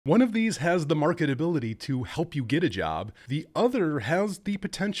One of these has the marketability to help you get a job. The other has the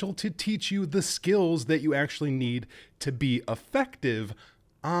potential to teach you the skills that you actually need to be effective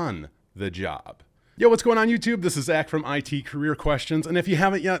on the job. Yo, what's going on YouTube? This is Zach from IT Career Questions. And if you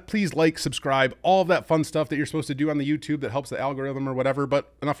haven't yet, please like, subscribe, all of that fun stuff that you're supposed to do on the YouTube that helps the algorithm or whatever.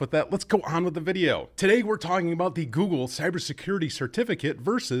 But enough with that. Let's go on with the video. Today, we're talking about the Google Cybersecurity Certificate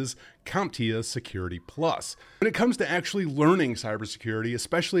versus CompTIA Security Plus. When it comes to actually learning cybersecurity,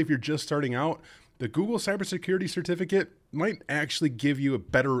 especially if you're just starting out, the Google Cybersecurity Certificate might actually give you a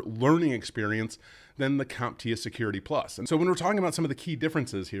better learning experience than the CompTIA Security Plus. And so when we're talking about some of the key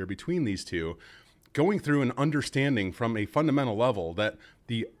differences here between these two, going through and understanding from a fundamental level that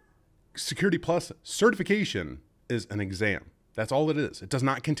the Security Plus certification is an exam. That's all it is. It does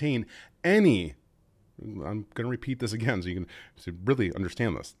not contain any, I'm going to repeat this again so you can really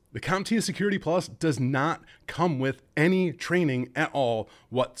understand this. The CompTIA Security Plus does not come with any training at all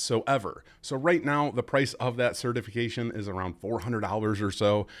whatsoever. So right now, the price of that certification is around $400 or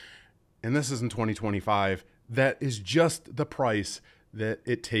so. And this is in 2025. That is just the price that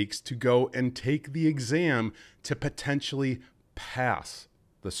it takes to go and take the exam to potentially pass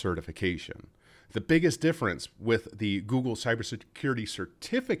the certification. The biggest difference with the Google Cybersecurity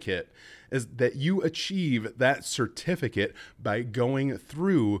Certificate is that you achieve that certificate by going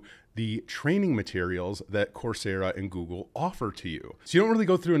through the training materials that Coursera and Google offer to you. So you don't really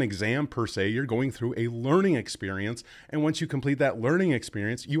go through an exam per se, you're going through a learning experience. And once you complete that learning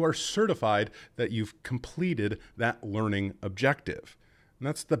experience, you are certified that you've completed that learning objective. And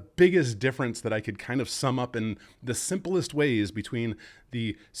that's the biggest difference that I could kind of sum up in the simplest ways between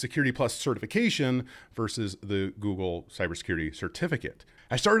the Security Plus certification versus the Google Cybersecurity Certificate.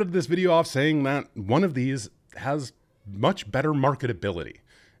 I started this video off saying that one of these has much better marketability.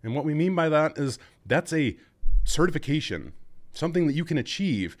 And what we mean by that is that's a certification, something that you can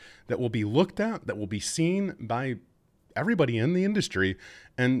achieve that will be looked at, that will be seen by everybody in the industry,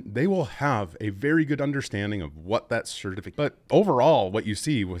 and they will have a very good understanding of what that certificate. But overall, what you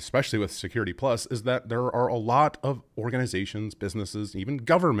see, especially with Security Plus, is that there are a lot of organizations, businesses, even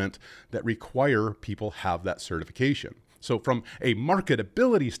government that require people have that certification. So from a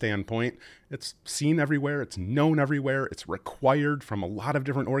marketability standpoint, it's seen everywhere, it's known everywhere, it's required from a lot of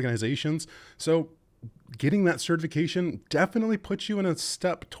different organizations. So getting that certification definitely puts you in a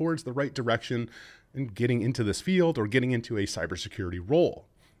step towards the right direction and getting into this field or getting into a cybersecurity role.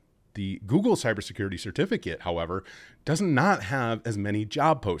 The Google Cybersecurity Certificate, however, does not have as many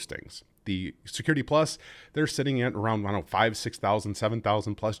job postings. The Security Plus, they're sitting at around, 5,000, 6,000,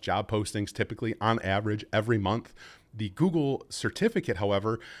 7,000 plus job postings, typically on average every month. The Google Certificate,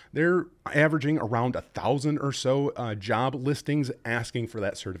 however, they're averaging around 1,000 or so job listings asking for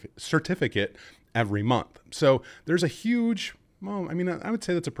that certificate every month. So there's a huge, well, I mean, I would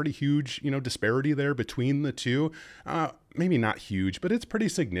say that's a pretty huge, disparity there between the two. Maybe not huge, but it's pretty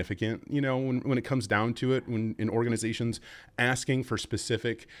significant, when it comes down to it, when in organizations asking for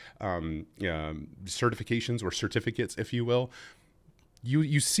specific certifications or certificates, if you will,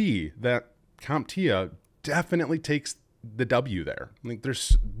 you see that CompTIA definitely takes the W there. Like,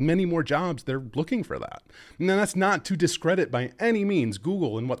 there's many more jobs they're looking for that. And then that's not to discredit by any means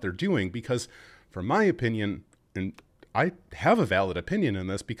Google and what they're doing, because from my opinion, and I have a valid opinion in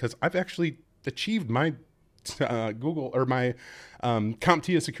this because I've actually achieved my Google or my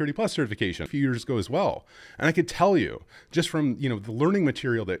CompTIA Security Plus certification a few years ago as well. And I could tell you just from, the learning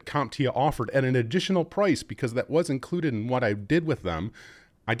material that CompTIA offered at an additional price, because that was included in what I did with them,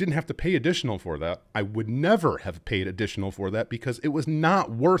 I didn't have to pay additional for that. I would never have paid additional for that because it was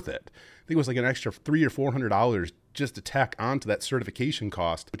not worth it. I think it was like an extra $300 or $400 just to tack onto that certification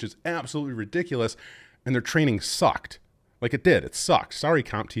cost, which is absolutely ridiculous. And their training sucked. Like, it did. It sucked. Sorry,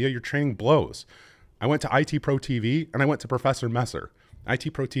 CompTIA, your training blows. I went to IT Pro TV and I went to Professor Messer.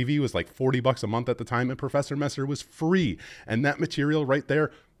 IT Pro TV was like $40 a month at the time, and Professor Messer was free. And that material right there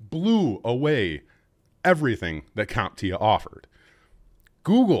blew away everything that CompTIA offered.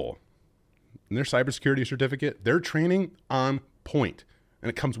 Google, in their cybersecurity certificate, their training on point,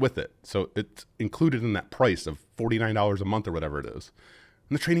 and it comes with it. So it's included in that price of $49 a month or whatever it is.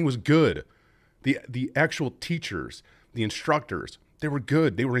 And the training was good. The actual teachers, the instructors, they were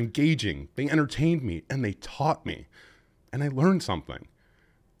good. They were engaging. They entertained me, and they taught me, and I learned something.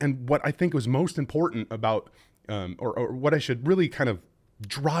 And what I think was most important about, or what I should really kind of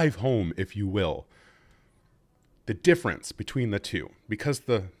drive home, if you will, the difference between the two, because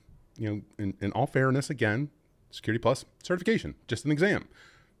in all fairness, again, Security Plus certification, just an exam.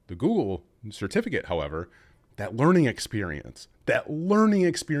 The Google certificate, however, that learning experience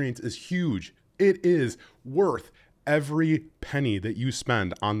is huge. It is worth every penny that you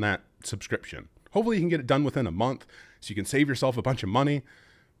spend on that subscription. Hopefully you can get it done within a month so you can save yourself a bunch of money.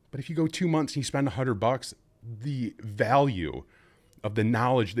 But if you go 2 months and you spend $100, the value of the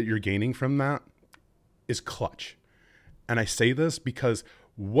knowledge that you're gaining from that is clutch. And I say this because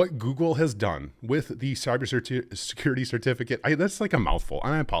what Google has done with the cybersecurity certificate, that's like a mouthful.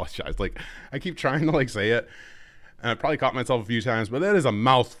 And I apologize. Like, I keep trying to say it, and I probably caught myself a few times, but that is a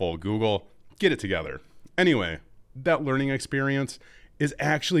mouthful. Google, get it together. Anyway, that learning experience is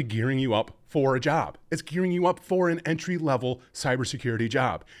actually gearing you up for a job. It's gearing you up for an entry-level cybersecurity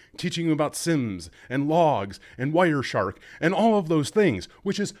job, teaching you about SIMs and logs and Wireshark and all of those things,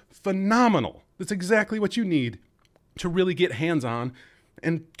 which is phenomenal. That's exactly what you need to really get hands-on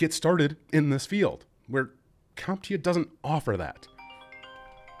and get started in this field, where CompTIA doesn't offer that.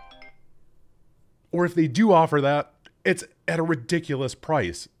 Or if they do offer that, it's at a ridiculous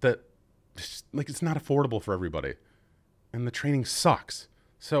price that it's not affordable for everybody. And the training sucks.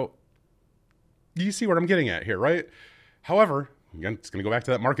 So you see what I'm getting at here, right? However, again, it's going to go back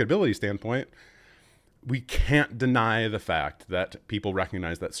to that marketability standpoint. We can't deny the fact that people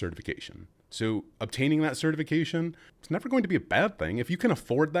recognize that certification. So obtaining that certification, it's never going to be a bad thing. If you can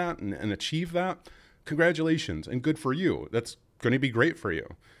afford that and achieve that, congratulations and good for you. That's going to be great for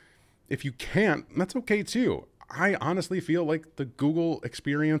you. If you can't, that's okay too. I honestly feel like the Google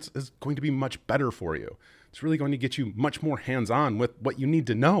experience is going to be much better for you. It's really going to get you much more hands-on with what you need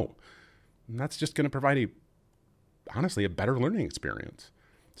to know. And that's just going to provide honestly, a better learning experience.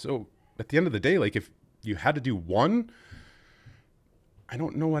 So at the end of the day, if you had to do one, I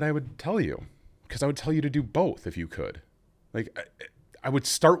don't know what I would tell you, because I would tell you to do both if you could. I would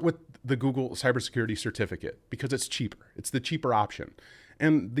start with the Google Cybersecurity Certificate because it's cheaper. It's the cheaper option.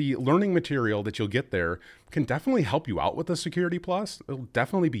 And the learning material that you'll get there can definitely help you out with the Security Plus. It'll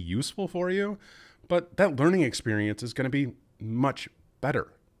definitely be useful for you, but that learning experience is going to be much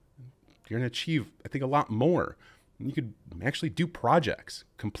better. You're going to achieve, I think, a lot more. You could actually do projects,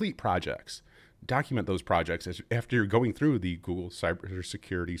 complete projects, document those projects after you're going through the Google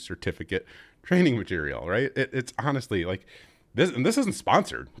Cybersecurity Certificate training material, right? It's honestly this, and this isn't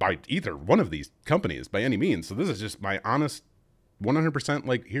sponsored by either one of these companies by any means. So this is just my honest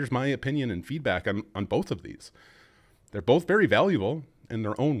 100%, here's my opinion and feedback on both of these. They're both very valuable in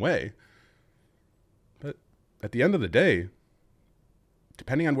their own way. But at the end of the day,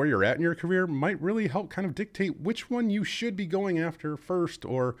 depending on where you're at in your career, might really help kind of dictate which one you should be going after first,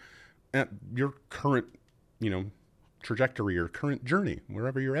 or at your current, trajectory or current journey,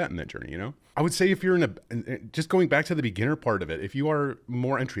 wherever you're at in that journey, I would say if you're just going back to the beginner part of it, if you are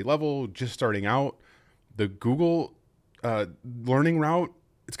more entry level, just starting out, the Google learning route,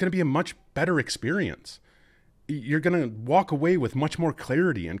 it's going to be a much better experience. You're going to walk away with much more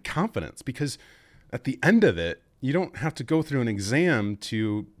clarity and confidence, because at the end of it, you don't have to go through an exam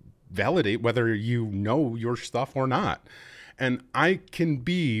to validate whether you know your stuff or not. And I can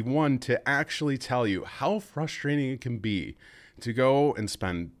be one to actually tell you how frustrating it can be to go and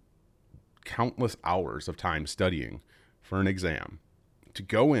spend countless hours of time studying for an exam, to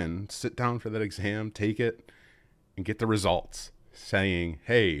go in, sit down for that exam, take it, and get the results saying,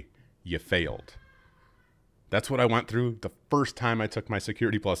 hey, you failed. That's what I went through the first time I took my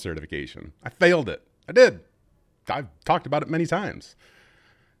Security Plus certification. I failed it. I did. I've talked about it many times.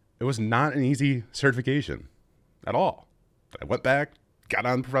 It was not an easy certification at all. I went back, got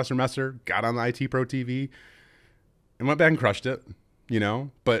on Professor Messer, got on the IT Pro TV, and went back and crushed it,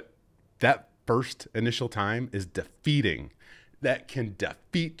 But that first initial time is defeating. That can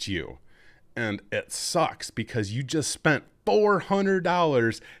defeat you. And it sucks because you just spent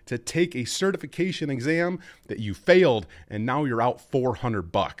 $400 to take a certification exam that you failed, and now you're out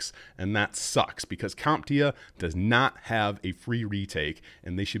 $400. And that sucks because CompTIA does not have a free retake,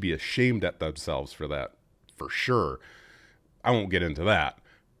 and they should be ashamed at themselves for that, for sure. I won't get into that.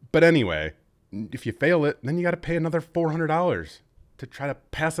 But anyway, if you fail it, then you got to pay another $400 to try to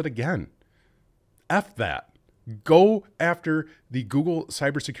pass it again. F that. Go after the Google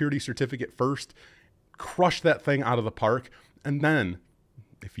Cybersecurity Certificate first, crush that thing out of the park, and then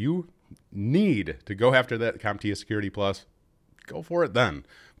if you need to go after that CompTIA Security Plus, go for it then.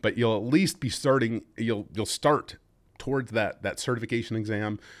 But you'll at least be starting, you'll start towards that certification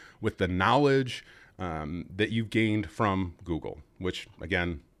exam with the knowledge that you've gained from Google, which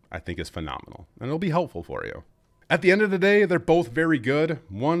again, I think is phenomenal, and it'll be helpful for you. At the end of the day, they're both very good.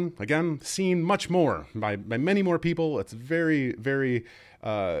 One, again, seen much more by many more people. It's very, very,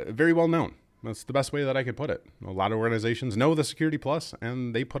 very well known. That's the best way that I could put it. A lot of organizations know the Security Plus,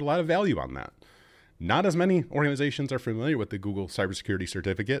 and they put a lot of value on that. Not as many organizations are familiar with the Google Cybersecurity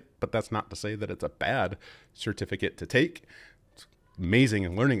Certificate, but that's not to say that it's a bad certificate to take. It's amazing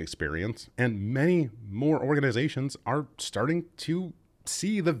and learning experience, and many more organizations are starting to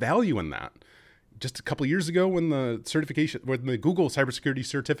see the value in that. Just a couple of years ago when the Google Cybersecurity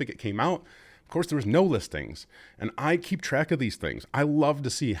Certificate came out, of course, there was no listings, and I keep track of these things. I love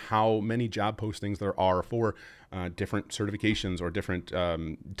to see how many job postings there are for different certifications or different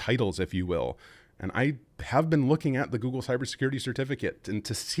titles, if you will. And I have been looking at the Google Cybersecurity Certificate, and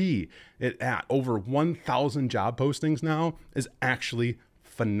to see it at over 1,000 job postings now is actually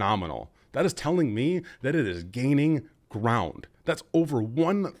phenomenal. That is telling me that it is gaining ground. That's over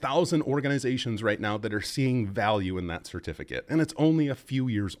 1,000 organizations right now that are seeing value in that certificate, and it's only a few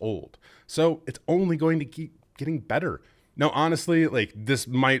years old. So it's only going to keep getting better. Now, honestly, like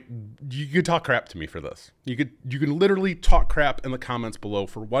you could talk crap to me for this. You could literally talk crap in the comments below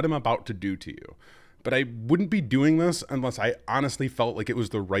for what I'm about to do to you. But I wouldn't be doing this unless I honestly felt like it was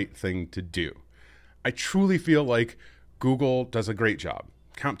the right thing to do. I truly feel like Google does a great job.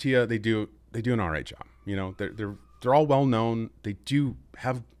 CompTIA, they do an all right job. You know, they're all well known. They do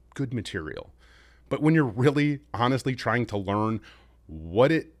have good material. But when you're really honestly trying to learn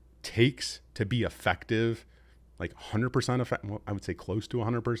what it takes to be effective, like 100% effective, well, I would say close to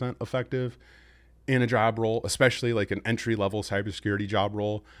 100% effective in a job role, especially like an entry-level cybersecurity job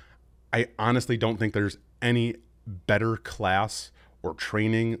role, I honestly don't think there's any better class or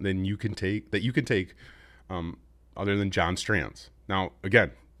training than you can take other than John Strand's. Now,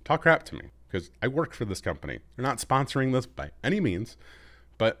 again, talk crap to me because I work for this company. They're not sponsoring this by any means,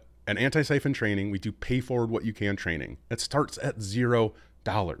 but at Anti-Siphon Training, we do pay forward what you can training. It starts at $0.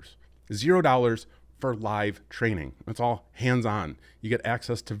 $0 for live training. It's all hands-on. You get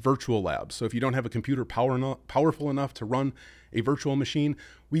access to virtual labs. So if you don't have a computer powerful enough to run a virtual machine,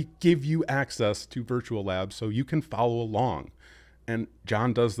 we give you access to virtual labs so you can follow along. And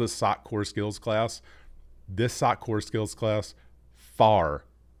John does this SOC core skills class. This SOC core skills class far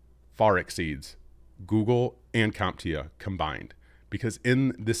exceeds Google and CompTIA combined. Because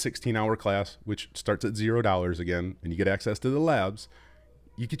in this 16-hour class, which starts at $0 again, and you get access to the labs,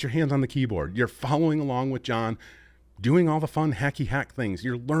 you get your hands on the keyboard. You're following along with John, doing all the fun hacky hack things.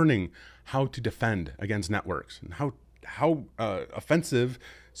 You're learning how to defend against networks and how offensive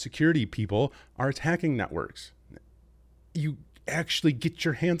security people are attacking networks. You actually get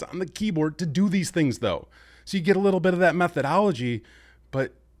your hands on the keyboard to do these things, though. So you get a little bit of that methodology,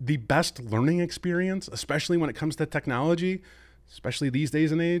 but the best learning experience, especially when it comes to technology, especially these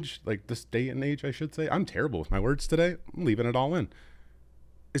days and age, like this day and age, I should say. I'm terrible with my words today. I'm leaving it all in.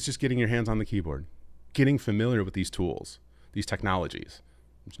 It's just getting your hands on the keyboard, getting familiar with these tools, these technologies.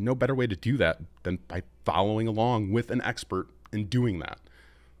 There's no better way to do that than by following along with an expert and doing that.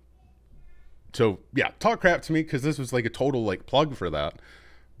 So yeah, talk crap to me because this was like a total like plug for that.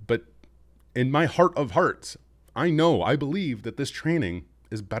 But in my heart of hearts, I believe that this training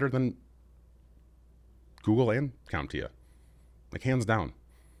is better than Google and CompTIA, like hands down.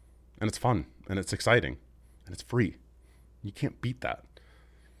 And it's fun and it's exciting and it's free. You can't beat that.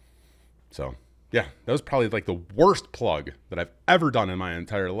 So yeah, that was probably like the worst plug that I've ever done in my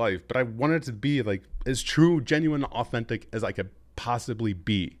entire life, but I wanted to be like as true, genuine, authentic as I could possibly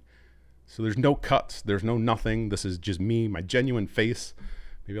be. So there's no cuts, there's no nothing. This is just me, my genuine face.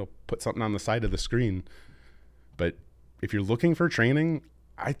 Maybe I'll put something on the side of the screen. But if you're looking for training,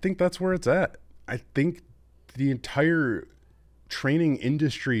 I think that's where it's at. I think the entire training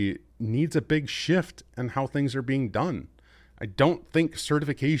industry needs a big shift in how things are being done. I don't think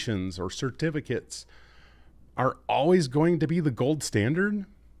certifications or certificates are always going to be the gold standard.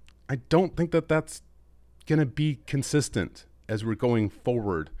 I don't think that that's going to be consistent as we're going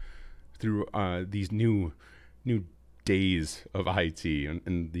forward through these new days of IT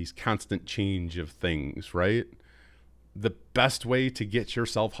and these constant change of things, right? The best way to get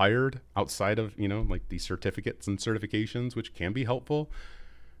yourself hired outside of, like these certificates and certifications, which can be helpful,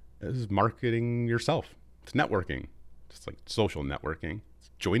 is marketing yourself. It's networking. It's like social networking. It's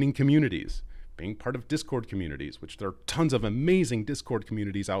joining communities, being part of Discord communities, which there are tons of amazing Discord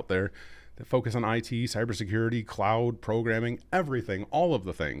communities out there that focus on IT, cybersecurity, cloud, programming, everything, all of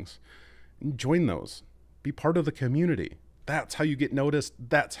the things. And join those. Be part of the community. That's how you get noticed.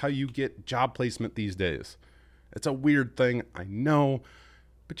 That's how you get job placement these days. It's a weird thing, I know,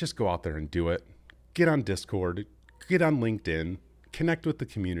 but just go out there and do it. Get on Discord, get on LinkedIn, connect with the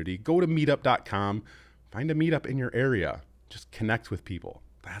community, go to meetup.com, find a meetup in your area, just connect with people.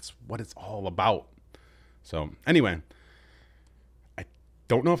 That's what it's all about. So anyway, I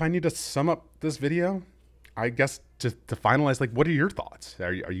don't know if I need to sum up this video. I guess to finalize, like, what are your thoughts?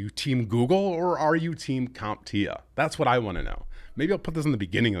 Are you team Google or are you team CompTIA? That's what I want to know. Maybe I'll put this in the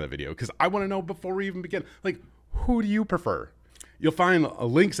beginning of the video because I want to know before we even begin, like, who do you prefer? You'll find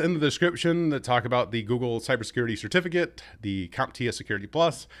links in the description that talk about the Google Cybersecurity Certificate, the CompTIA Security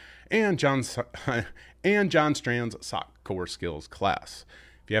Plus, and John Strand's SOC Core Skills class.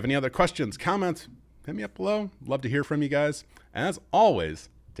 If you have any other questions, comments, hit me up below. Love to hear from you guys. As always,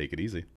 take it easy.